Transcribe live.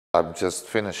I'm just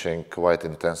finishing quite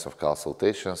intensive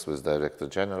consultations with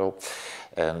Director-General,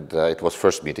 and it was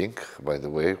first meeting, by the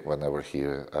way, whenever he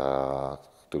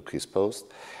took his post.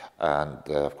 And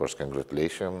of course,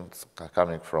 congratulations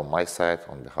coming from my side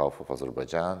on behalf of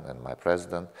Azerbaijan and my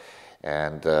president.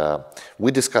 And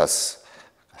we discuss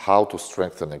how to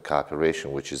strengthen a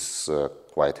cooperation, which is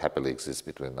quite happily exists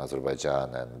between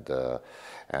Azerbaijan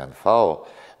and FAO,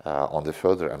 on the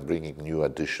further and bringing new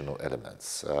additional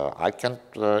elements. I can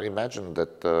imagine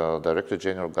that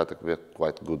Director-General got a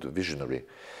quite good visionary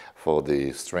for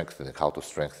the strengthening, how to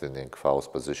strengthening FAO's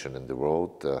position in the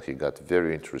world. He got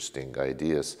very interesting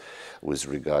ideas with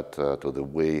regard to the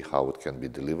way how it can be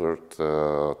delivered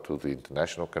to the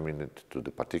international community, to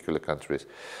the particular countries.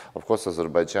 Of course,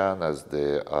 Azerbaijan, as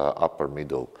the upper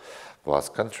middle class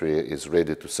country, is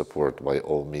ready to support by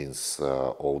all means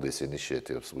all these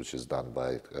initiatives which is done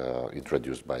by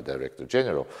introduced by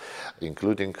Director-General,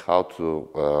 including how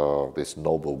to this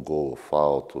noble goal of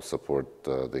FAO to support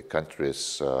the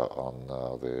countries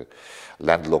on the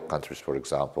landlocked countries, for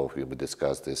example. We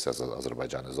discussed this as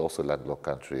Azerbaijan is also a landlocked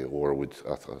country, or we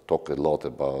talk a lot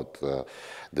about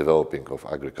developing of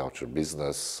agriculture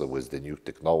business with the new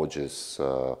technologies.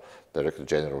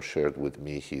 Director-General shared with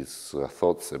me his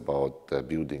thoughts about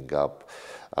building up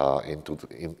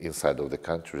inside of the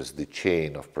countries the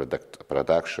chain of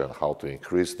production, how to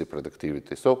increase the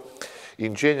productivity. So,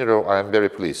 in general, I am very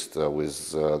pleased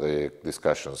with the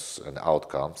discussions and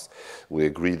outcomes. We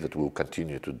agree that we'll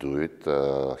continue to do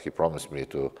it. He promised me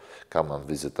to come and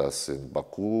visit us in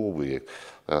Baku. We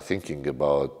are thinking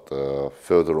about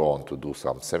further on to do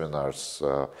some seminars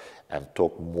and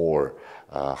talk more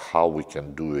how we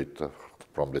can do it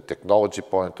from the technology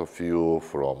point of view,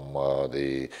 from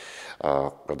the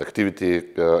productivity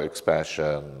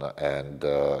expansion, and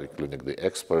including the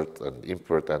export and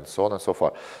import and so on and so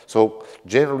forth. So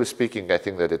generally speaking, I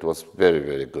think that it was very,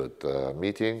 very good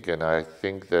meeting, and I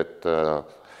think that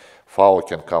FAO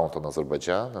can count on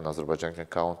Azerbaijan and Azerbaijan can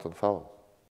count on FAO.